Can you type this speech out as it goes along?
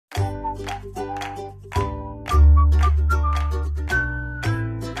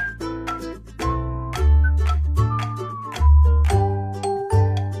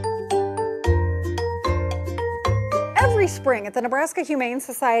Every spring at the Nebraska Humane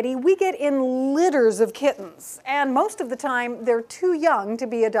Society, we get in litters of kittens, and most of the time they're too young to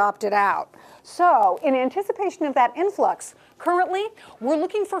be adopted out. So, in anticipation of that influx, currently we're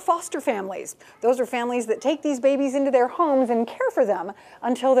looking for foster families. Those are families that take these babies into their homes and care for them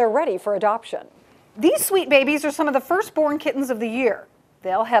until they're ready for adoption. These sweet babies are some of the firstborn kittens of the year.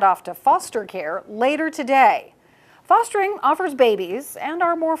 They'll head off to foster care later today. Fostering offers babies and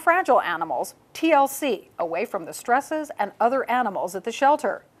our more fragile animals TLC, away from the stresses and other animals at the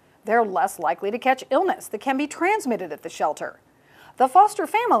shelter. They're less likely to catch illness that can be transmitted at the shelter. The foster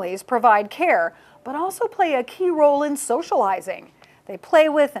families provide care, but also play a key role in socializing. They play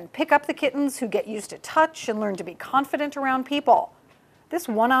with and pick up the kittens who get used to touch and learn to be confident around people. This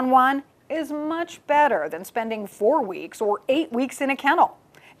one-on-one is much better than spending 4 weeks or 8 weeks in a kennel.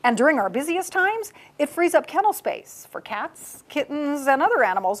 And during our busiest times, it frees up kennel space for cats, kittens, and other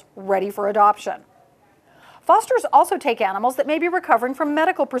animals ready for adoption. Fosters also take animals that may be recovering from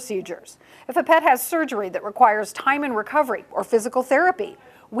medical procedures. If a pet has surgery that requires time in recovery or physical therapy,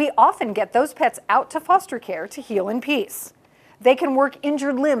 we often get those pets out to foster care to heal in peace. They can work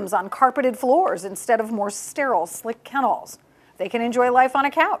injured limbs on carpeted floors instead of more sterile, slick kennels. They can enjoy life on a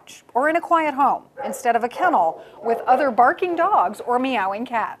couch or in a quiet home instead of a kennel with other barking dogs or meowing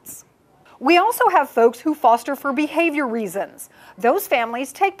cats. We also have folks who foster for behavior reasons. Those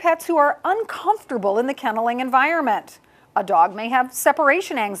families take pets who are uncomfortable in the kenneling environment. A dog may have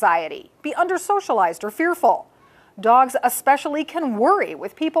separation anxiety, be under-socialized or fearful. Dogs especially can worry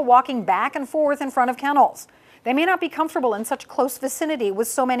with people walking back and forth in front of kennels. They may not be comfortable in such close vicinity with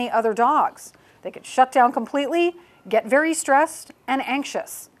so many other dogs. They could shut down completely, get very stressed and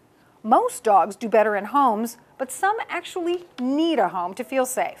anxious. Most dogs do better in homes, but some actually need a home to feel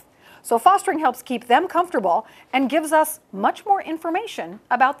safe. So fostering helps keep them comfortable and gives us much more information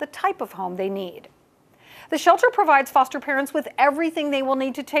about the type of home they need. The shelter provides foster parents with everything they will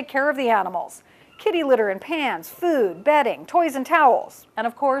need to take care of the animals: kitty litter and pans, food, bedding, toys and towels, and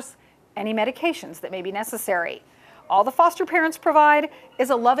of course, any medications that may be necessary. All the foster parents provide is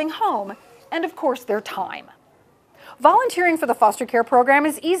a loving home and of course their time. Volunteering for the foster care program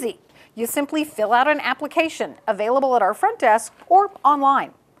is easy. You simply fill out an application available at our front desk or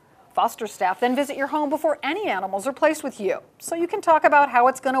online. Foster staff then visit your home before any animals are placed with you, so you can talk about how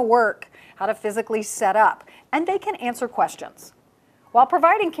it's going to work, how to physically set up, and they can answer questions. While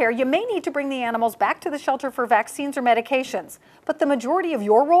providing care, you may need to bring the animals back to the shelter for vaccines or medications, but the majority of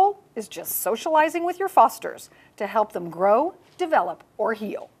your role is just socializing with your fosters to help them grow, develop, or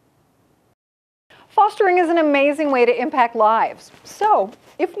heal. Fostering is an amazing way to impact lives. So,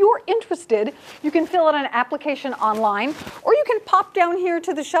 if you're interested, you can fill out an application online, or you can pop down here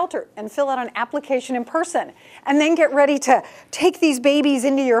to the shelter and fill out an application in person, and then get ready to take these babies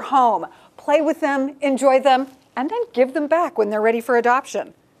into your home, play with them, enjoy them, and then give them back when they're ready for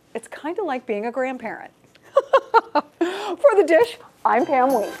adoption. It's kind of like being a grandparent. For The Dish, I'm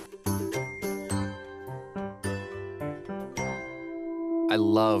Pam Wee. I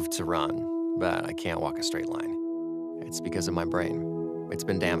love to run, but I can't walk a straight line. It's because of my brain. It's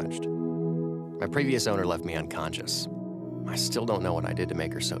been damaged. My previous owner left me unconscious. I still don't know what I did to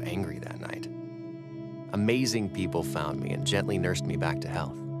make her so angry that night. Amazing people found me and gently nursed me back to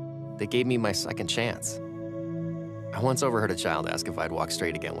health. They gave me my second chance. I once overheard a child ask if I'd walk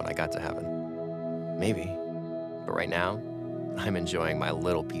straight again when I got to heaven. Maybe, but right now, I'm enjoying my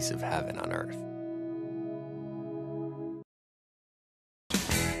little piece of heaven on earth.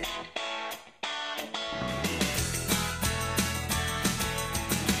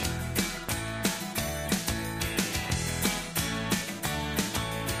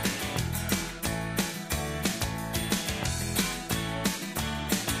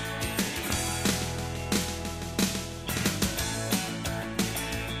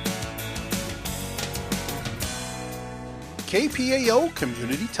 KPAO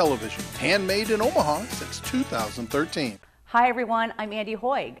Community Television, handmade in Omaha since 2013. Hi everyone, I'm Andy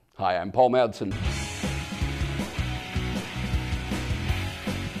Hoig. Hi, I'm Paul Madsen.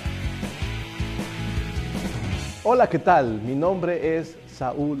 Hola, ¿qué tal? Mi nombre es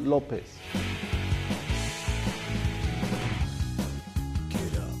Saúl López.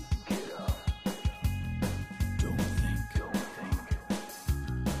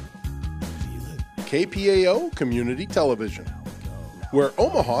 KPAO Community Television, where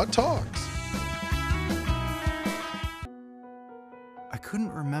Omaha talks. I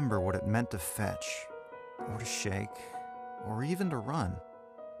couldn't remember what it meant to fetch, or to shake, or even to run.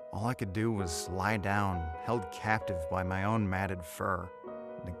 All I could do was lie down, held captive by my own matted fur,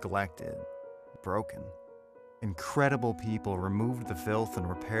 neglected, broken. Incredible people removed the filth and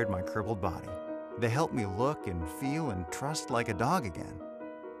repaired my crippled body. They helped me look and feel and trust like a dog again.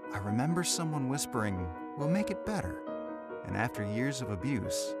 I remember someone whispering, "We'll make it better." And after years of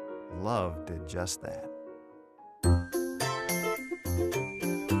abuse, love did just that.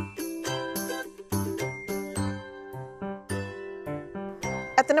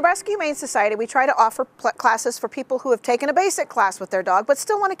 At the Nebraska Humane Society, we try to offer classes for people who have taken a basic class with their dog but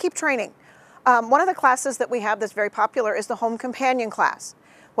still want to keep training. One of the classes that we have that's very popular is the Home Companion class.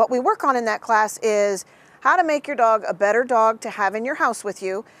 What we work on in that class is how to make your dog a better dog to have in your house with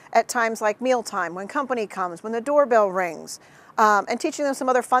you at times like mealtime, when company comes, when the doorbell rings, and teaching them some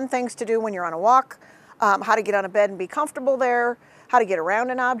other fun things to do when you're on a walk, how to get on a bed and be comfortable there, how to get around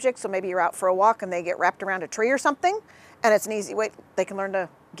an object. So maybe you're out for a walk and they get wrapped around a tree or something, and it's an easy way they can learn to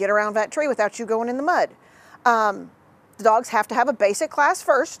get around that tree without you going in the mud. The dogs have to have a basic class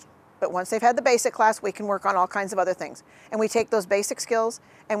first, but once they've had the basic class, we can work on all kinds of other things. And we take those basic skills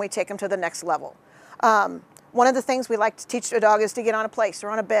and we take them to the next level. One of the things we like to teach a dog is to get on a place or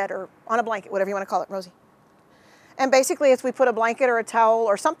on a bed or on a blanket, whatever you want to call it, Rosie. And basically it's we put a blanket or a towel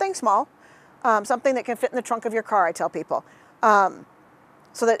or something small, something that can fit in the trunk of your car, I tell people,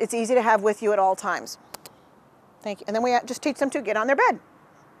 so that it's easy to have with you at all times. Thank you. And then we just teach them to get on their bed.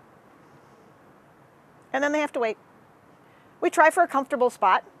 And then they have to wait. We try for a comfortable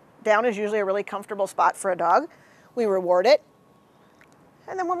spot. Down is usually a really comfortable spot for a dog. We reward it.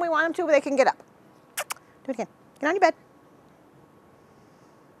 And then when we want them to, they can get up. Do it again. Get on your bed.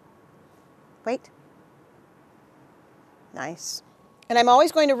 Wait. Nice. And I'm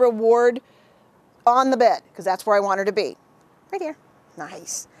always going to reward on the bed because that's where I want her to be. Right here.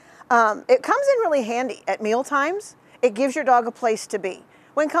 Nice. It comes in really handy at meal times. It gives your dog a place to be.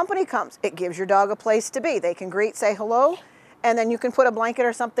 When company comes, it gives your dog a place to be. They can greet, say hello, and then you can put a blanket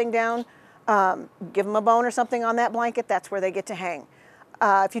or something down, give them a bone or something on that blanket. That's where they get to hang.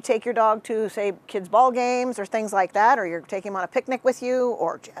 If you take your dog to, say, kids' ball games or things like that, or you're taking them on a picnic with you,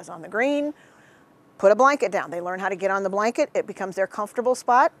 or jazz on the green, put a blanket down. They learn how to get on the blanket. It becomes their comfortable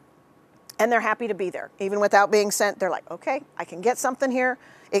spot, and they're happy to be there. Even without being sent, they're like, okay, I can get something here.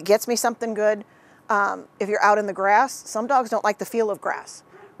 It gets me something good. If you're out in the grass, some dogs don't like the feel of grass.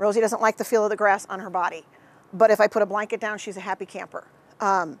 Rosie doesn't like the feel of the grass on her body. But if I put a blanket down, she's a happy camper.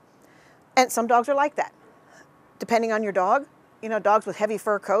 And some dogs are like that. Depending on your dog, you know, dogs with heavy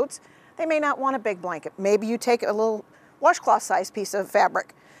fur coats, they may not want a big blanket. Maybe you take a little washcloth sized piece of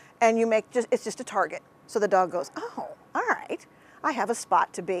fabric and you make it's just a target. So the dog goes, oh, all right, I have a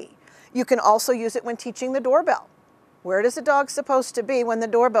spot to be. You can also use it when teaching the doorbell. Where does the dog supposed to be when the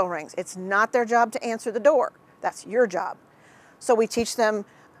doorbell rings? It's not their job to answer the door. That's your job. So we teach them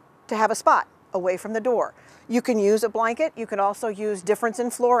to have a spot away from the door. You can use a blanket. You can also use difference in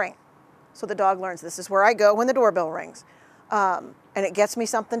flooring. So the dog learns this is where I go when the doorbell rings. And it gets me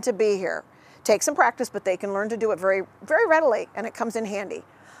something to be here. Take some practice, but they can learn to do it very, very readily, and it comes in handy.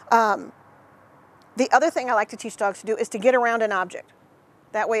 The other thing I like to teach dogs to do is to get around an object.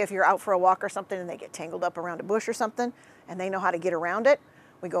 That way, if you're out for a walk or something and they get tangled up around a bush or something and they know how to get around it,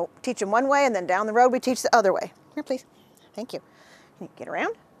 we go teach them one way, and then down the road we teach the other way. Here, please. Thank you. Can you get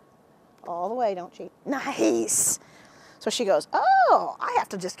around? All the way, don't cheat. Nice. So she goes, oh, I have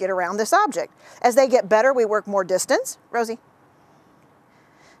to just get around this object. As they get better, we work more distance. Rosie,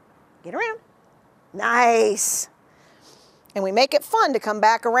 get around. Nice. And we make it fun to come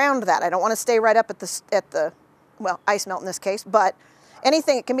back around that. I don't want to stay right up at the well, ice melt in this case, but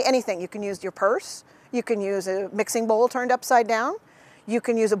anything, it can be anything. You can use your purse. You can use a mixing bowl turned upside down. You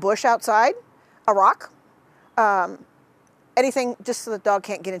can use a bush outside, a rock, anything just so the dog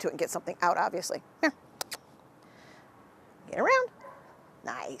can't get into it and get something out, obviously. Here. Get around.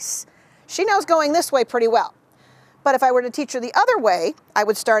 Nice. She knows going this way pretty well. But if I were to teach her the other way, I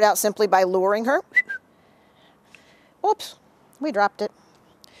would start out simply by luring her. Oops, we dropped it.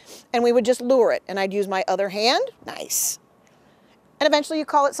 And we would just lure it, and I'd use my other hand. Nice. And eventually you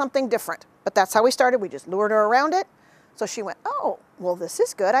call it something different. But that's how we started. We just lured her around it. So she went, oh, well, this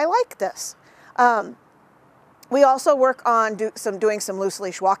is good. I like this. We also work on doing some loose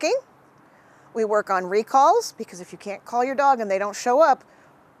leash walking. We work on recalls, because if you can't call your dog and they don't show up,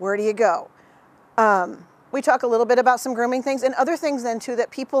 where do you go? We talk a little bit about some grooming things and other things then too that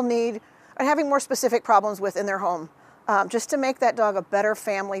people need and having more specific problems with in their home, just to make that dog a better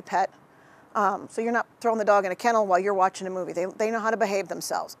family pet. So you're not throwing the dog in a kennel while you're watching a movie. They know how to behave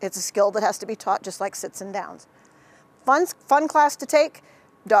themselves. It's a skill that has to be taught just like sits and downs. Fun class to take.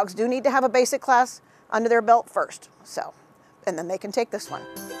 Dogs do need to have a basic class under their belt first. So, and then they can take this one.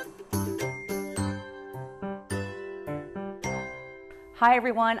 Hi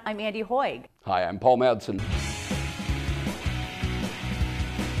everyone, I'm Andy Hoig. Hi, I'm Paul Madsen.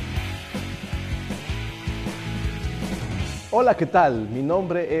 Hola, ¿qué tal? Mi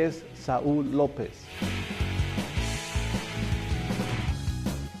nombre es Saúl López.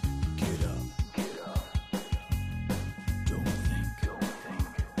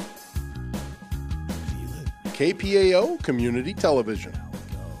 KPAO Community Television,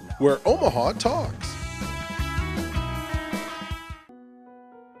 where Omaha talks.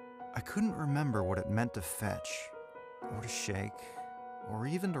 I couldn't remember what it meant to fetch, or to shake, or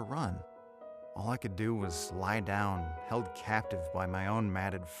even to run. All I could do was lie down, held captive by my own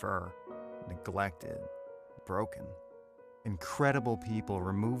matted fur, neglected, broken. Incredible people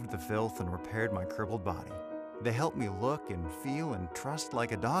removed the filth and repaired my crippled body. They helped me look and feel and trust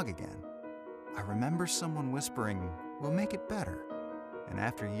like a dog again. I remember someone whispering, "We'll make it better." And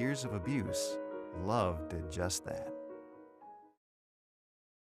after years of abuse, love did just that.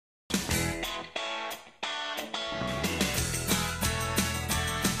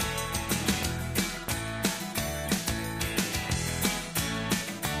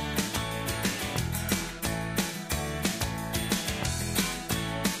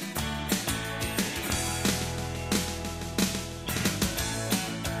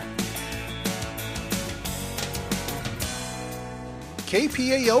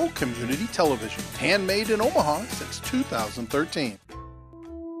 KPAO Community Television, handmade in Omaha since 2013.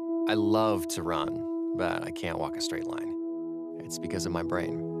 I love to run, but I can't walk a straight line. It's because of my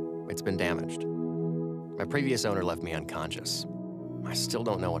brain. It's been damaged. My previous owner left me unconscious. I still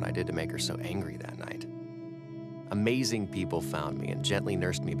don't know what I did to make her so angry that night. Amazing people found me and gently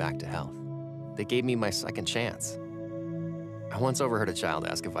nursed me back to health. They gave me my second chance. I once overheard a child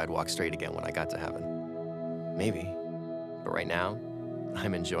ask if I'd walk straight again when I got to heaven. Maybe, but right now,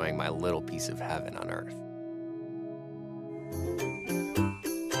 I'm enjoying my little piece of heaven on earth.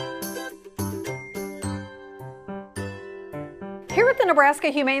 Here at the Nebraska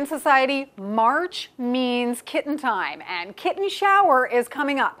Humane Society, March means kitten time, and Kitten Shower is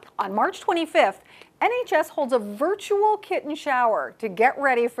coming up. On March 25th, NHS holds a virtual kitten shower to get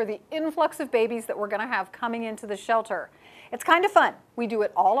ready for the influx of babies that we're going to have coming into the shelter. It's kind of fun. We do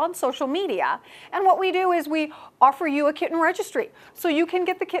it all on social media, and what we do is we offer you a kitten registry so you can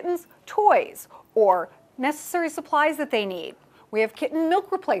get the kittens toys or necessary supplies that they need. We have kitten milk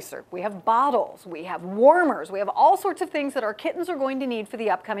replacer, we have bottles, we have warmers, we have all sorts of things that our kittens are going to need for the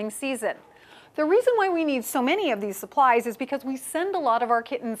upcoming season. The reason why we need so many of these supplies is because we send a lot of our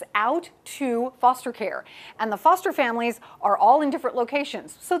kittens out to foster care, and the foster families are all in different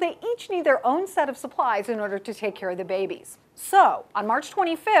locations, so they each need their own set of supplies in order to take care of the babies. So, on March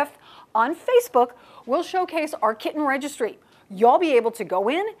 25th, on Facebook, we'll showcase our kitten registry. You'll be able to go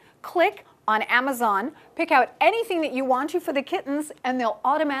in, click on Amazon, pick out anything that you want to for the kittens, and they'll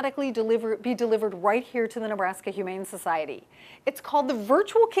automatically be delivered right here to the Nebraska Humane Society. It's called the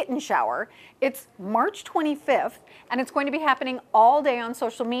Virtual Kitten Shower. It's March 25th, and it's going to be happening all day on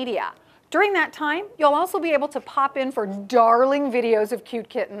social media. During that time, you'll also be able to pop in for darling videos of cute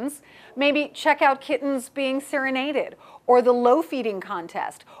kittens, maybe check out kittens being serenaded, or the low feeding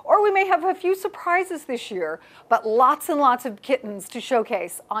contest, or we may have a few surprises this year, but lots and lots of kittens to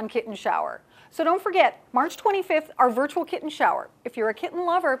showcase on Kitten Shower. So don't forget, March 25th, our virtual kitten shower. If you're a kitten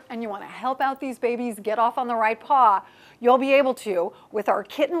lover and you want to help out these babies get off on the right paw, you'll be able to with our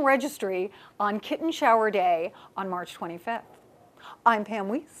kitten registry on Kitten Shower Day on March 25th. I'm Pam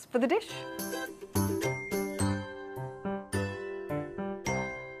Weiss for The Dish.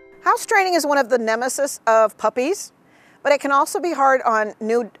 House training is one of the nemesis of puppies, but it can also be hard on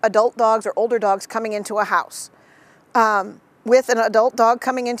new adult dogs or older dogs coming into a house. With an adult dog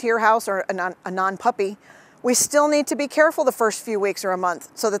coming into your house or a non-puppy, we still need to be careful the first few weeks or a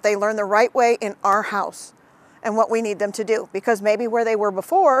month so that they learn the right way in our house and what we need them to do. Because maybe where they were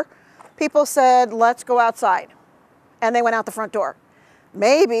before, people said, let's go outside, and they went out the front door.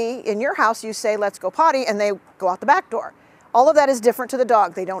 Maybe in your house you say, let's go potty, and they go out the back door. All of that is different to the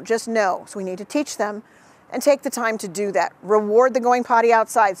dog. They don't just know. So we need to teach them and take the time to do that. Reward the going potty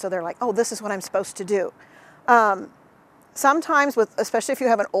outside so they're like, oh, this is what I'm supposed to do. Sometimes, especially if you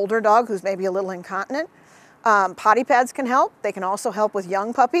have an older dog who's maybe a little incontinent, potty pads can help. They can also help with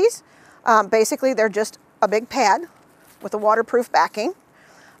young puppies. Basically, they're just a big pad with a waterproof backing.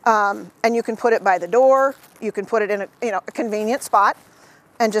 And you can put it by the door. You can put it in a convenient spot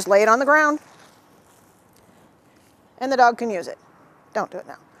and just lay it on the ground. And the dog can use it. Don't do it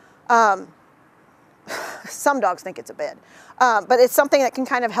now. Some dogs think it's a bed. But it's something that can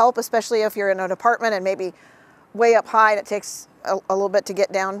kind of help, especially if you're in an apartment and maybe way up high and it takes a little bit to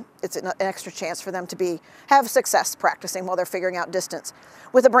get down, it's an extra chance for them to have success practicing while they're figuring out distance.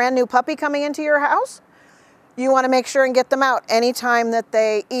 With a brand new puppy coming into your house, you want to make sure and get them out anytime that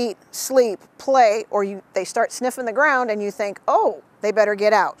they eat, sleep, play, or they start sniffing the ground and you think, oh, they better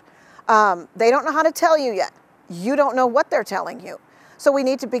get out. They don't know how to tell you yet. You don't know what they're telling you. So we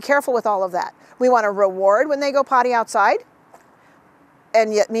need to be careful with all of that. We want to reward when they go potty outside,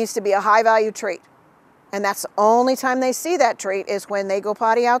 and it needs to be a high value treat. And that's the only time they see that treat is when they go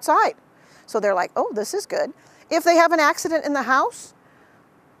potty outside. So they're like, oh, this is good. If they have an accident in the house,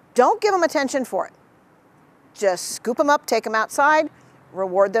 don't give them attention for it. Just scoop them up, take them outside,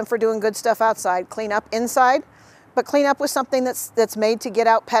 reward them for doing good stuff outside, clean up inside, but clean up with something that's made to get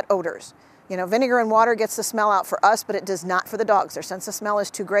out pet odors. You know, vinegar and water gets the smell out for us, but it does not for the dogs. Their sense of smell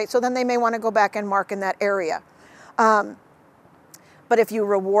is too great, so then they may want to go back and mark in that area. But if you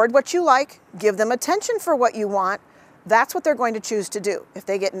reward what you like, give them attention for what you want, that's what they're going to choose to do. If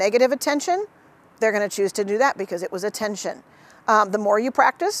they get negative attention, they're going to choose to do that because it was attention. The more you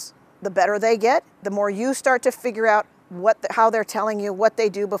practice, the better they get, the more you start to figure out how they're telling you what they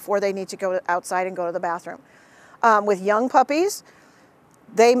do before they need to go outside and go to the bathroom. With young puppies,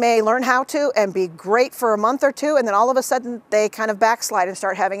 they may learn how to and be great for a month or two, and then all of a sudden they kind of backslide and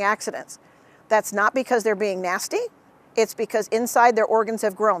start having accidents. That's not because they're being nasty. It's because inside their organs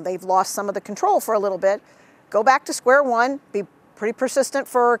have grown. They've lost some of the control for a little bit. Go back to square one, be pretty persistent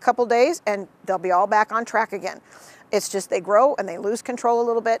for a couple days, and they'll be all back on track again. It's just they grow and they lose control a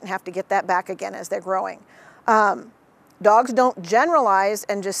little bit and have to get that back again as they're growing. Dogs don't generalize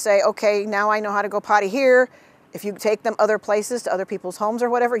and just say, okay, now I know how to go potty here. If you take them other places, to other people's homes or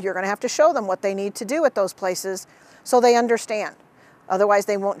whatever, you're going to have to show them what they need to do at those places so they understand. Otherwise,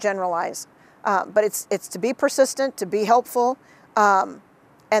 they won't generalize. But it's to be persistent, to be helpful, and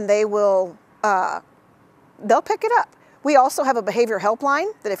they'll pick it up. We also have a behavior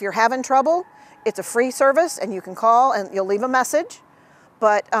helpline that if you're having trouble, it's a free service and you can call and you'll leave a message.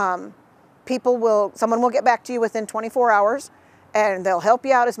 But someone will get back to you within 24 hours and they'll help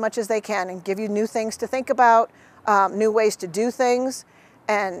you out as much as they can and give you new things to think about, new ways to do things,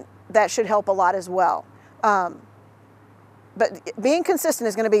 and that should help a lot as well. But being consistent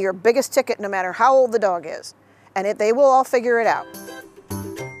is going to be your biggest ticket no matter how old the dog is. And they will all figure it out.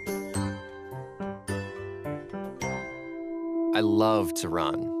 I love to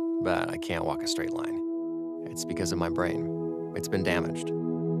run, but I can't walk a straight line. It's because of my brain. It's been damaged.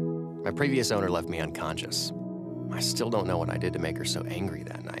 My previous owner left me unconscious. I still don't know what I did to make her so angry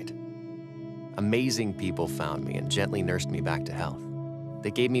that night. Amazing people found me and gently nursed me back to health.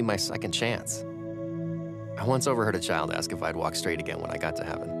 They gave me my second chance. I once overheard a child ask if I'd walk straight again when I got to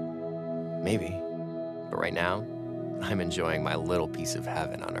heaven. Maybe, but right now, I'm enjoying my little piece of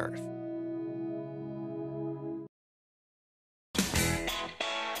heaven on earth.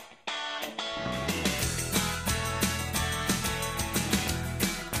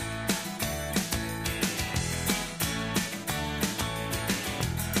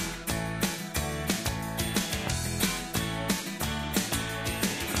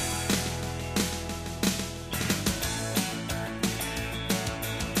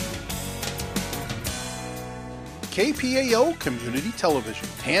 KPAO Community Television,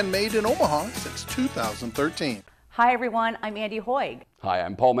 handmade in Omaha since 2013. Hi everyone, I'm Andy Hoig. Hi,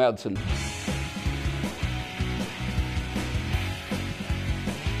 I'm Paul Madsen.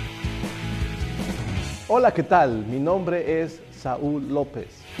 Hola, ¿qué tal? Mi nombre es Saúl López.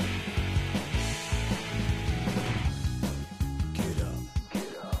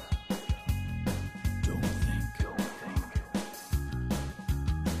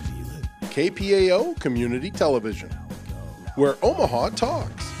 KPAO Community Television, where Omaha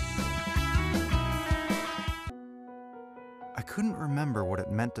talks. I couldn't remember what it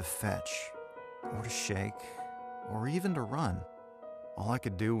meant to fetch, or to shake, or even to run. All I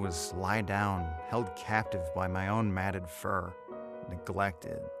could do was lie down, held captive by my own matted fur,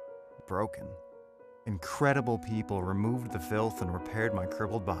 neglected, broken. Incredible people removed the filth and repaired my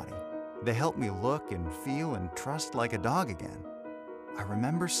crippled body. They helped me look and feel and trust like a dog again. I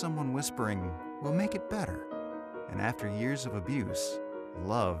remember someone whispering, "We'll make it better." And after years of abuse,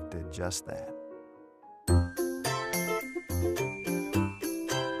 love did just that.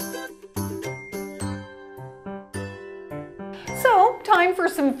 So, time for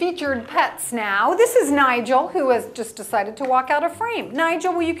some featured pets now. This is Nigel, who has just decided to walk out of frame.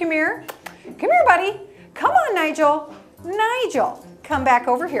 Nigel, will you come here? Come here, buddy. Come on, Nigel. Nigel, come back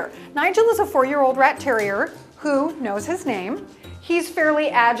over here. Nigel is a 4-year-old rat terrier who knows his name. He's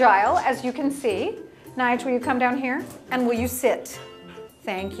fairly agile, as you can see. Nigel, will you come down here? And will you sit?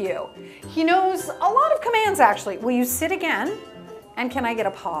 Thank you. He knows a lot of commands, actually. Will you sit again? And can I get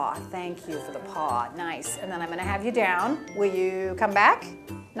a paw? Thank you for the paw. Nice. And then I'm gonna have you down. Will you come back?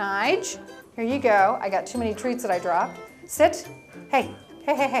 Nige, here you go. I got too many treats that I dropped. Sit. Hey,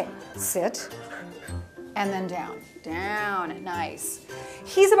 hey, hey, hey. Sit. And then down. Down. Nice.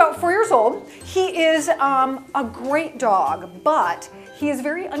 He's about 4 years old. He is a great dog, but he is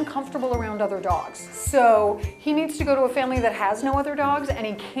very uncomfortable around other dogs. So he needs to go to a family that has no other dogs, and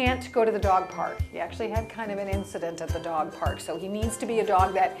he can't go to the dog park. He actually had kind of an incident at the dog park. So he needs to be a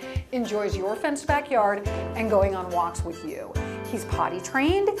dog that enjoys your fenced backyard and going on walks with you. He's potty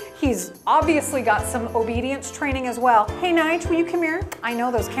trained. He's obviously got some obedience training as well. Hey, Nige, will you come here? I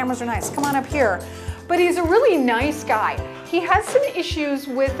know those cameras are nice. Come on up here. But he's a really nice guy. He has some issues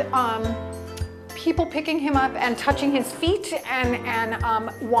with people picking him up and touching his feet and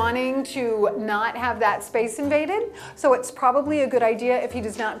wanting to not have that space invaded. So it's probably a good idea if he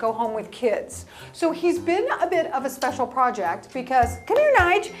does not go home with kids. So he's been a bit of a special project because, come here,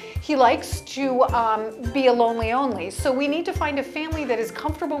 Nige, he likes to be a lonely only. So we need to find a family that is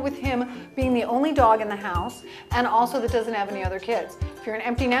comfortable with him being the only dog in the house and also that doesn't have any other kids. If you're an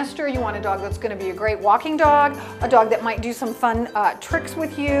empty nester, you want a dog that's going to be a great walking dog, a dog that might do some fun tricks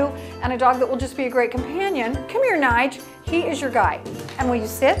with you, and a dog that will just be a great companion. Come here, Nige. He is your guy. And will you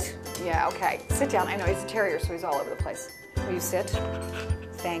sit? Yeah, okay. Sit down. I know he's a terrier, so he's all over the place. Will you sit?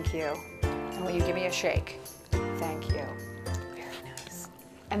 Thank you. And will you give me a shake? Thank you. Very nice.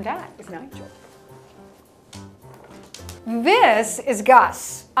 And that is Nigel. This is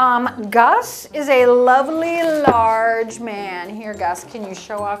Gus. Gus is a lovely large man. Here, Gus, can you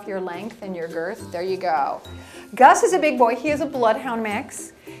show off your length and your girth? There you go. Gus is a big boy. He is a bloodhound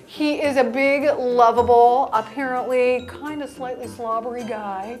mix. He is a big, lovable, apparently kind of slightly slobbery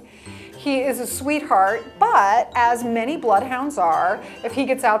guy. He is a sweetheart, but as many bloodhounds are, if he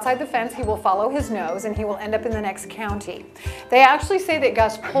gets outside the fence, he will follow his nose and he will end up in the next county. They actually say that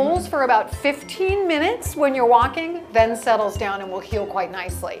Gus pulls for about 15 minutes when you're walking, then settles down and will heal quite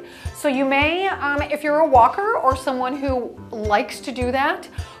nicely. So you may, if you're a walker or someone who likes to do that,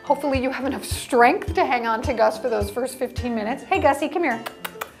 hopefully you have enough strength to hang on to Gus for those first 15 minutes. Hey, Gussie, come here.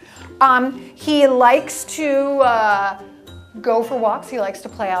 He likes to go for walks. He likes to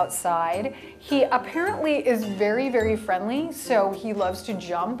play outside. He apparently is very, very friendly, so he loves to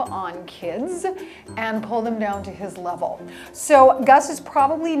jump on kids and pull them down to his level. So Gus is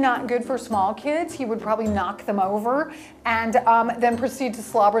probably not good for small kids. He would probably knock them over and then proceed to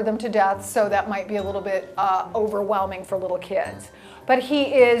slobber them to death, so that might be a little bit overwhelming for little kids. But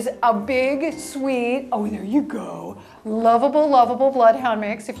he is a big, sweet, oh, there you go, lovable, lovable bloodhound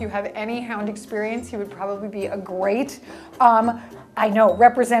mix. If you have any hound experience, he would probably be a great, I know,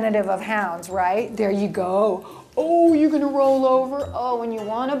 representative of hounds, right? There you go. Oh, you're gonna roll over? Oh, and you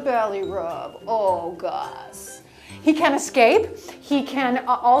want a belly rub. Oh, Gus. He can escape. He can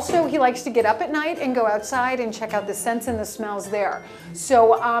also, he likes to get up at night and go outside and check out the scents and the smells there.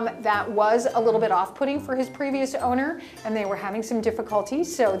 So that was a little bit off-putting for his previous owner, and they were having some difficulty,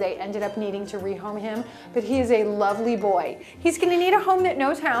 so they ended up needing to rehome him. But he is a lovely boy. He's gonna need a home that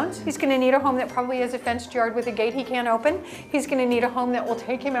knows hounds. He's gonna need a home that probably has a fenced yard with a gate he can't open. He's gonna need a home that will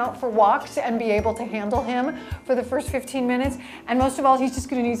take him out for walks and be able to handle him for the first 15 minutes. And most of all, he's just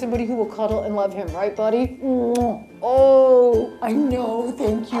gonna need somebody who will cuddle and love him, right, buddy? Oh, I know,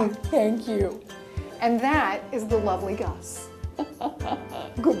 thank you, thank you. And that is the lovely Gus.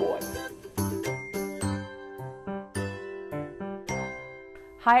 Good boy.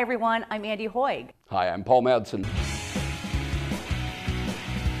 Hi everyone, I'm Andy Hoig. Hi, I'm Paul Madsen.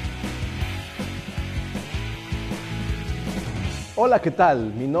 Hola, ¿qué tal?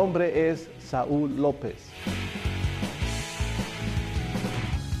 Mi nombre es Saúl López.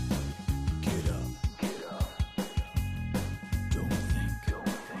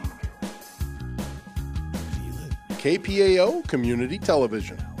 KPAO Community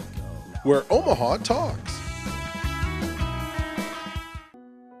Television, where Omaha talks.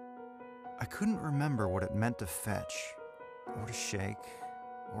 I couldn't remember what it meant to fetch, or to shake,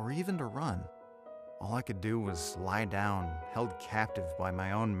 or even to run. All I could do was lie down, held captive by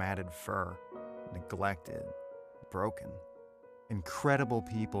my own matted fur, neglected, broken. Incredible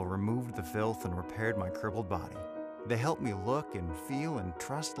people removed the filth and repaired my crippled body. They helped me look and feel and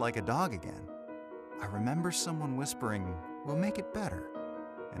trust like a dog again. I remember someone whispering, "We'll make it better."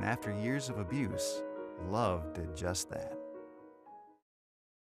 And after years of abuse, love did just that.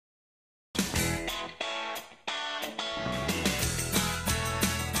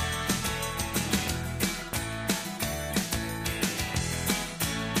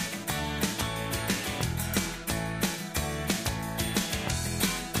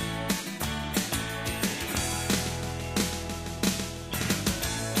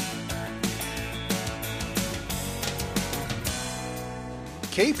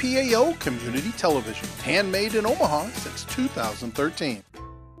 KPAO Community Television, handmade in Omaha since 2013.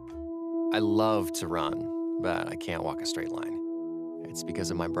 I love to run, but I can't walk a straight line. It's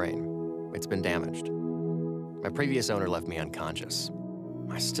because of my brain. It's been damaged. My previous owner left me unconscious.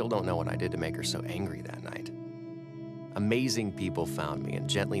 I still don't know what I did to make her so angry that night. Amazing people found me and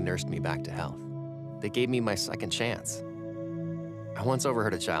gently nursed me back to health. They gave me my second chance. I once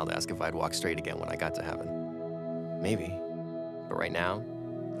overheard a child ask if I'd walk straight again when I got to heaven. Maybe. But right now,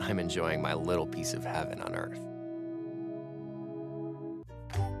 I'm enjoying my little piece of heaven on earth.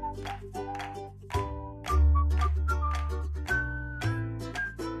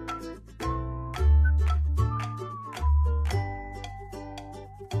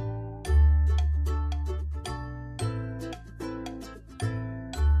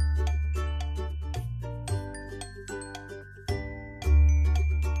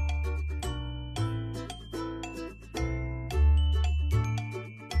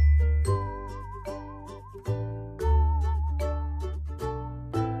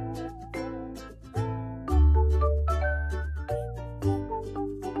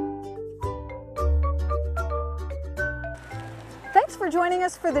 Thanks for joining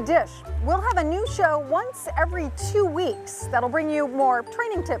us for The Dish. We'll have a new show once every 2 weeks that'll bring you more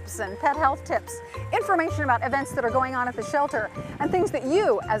training tips and pet health tips, information about events that are going on at the shelter, and things that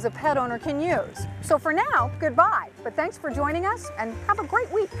you as a pet owner can use. So for now, goodbye, but thanks for joining us and have a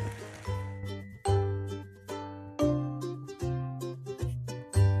great week.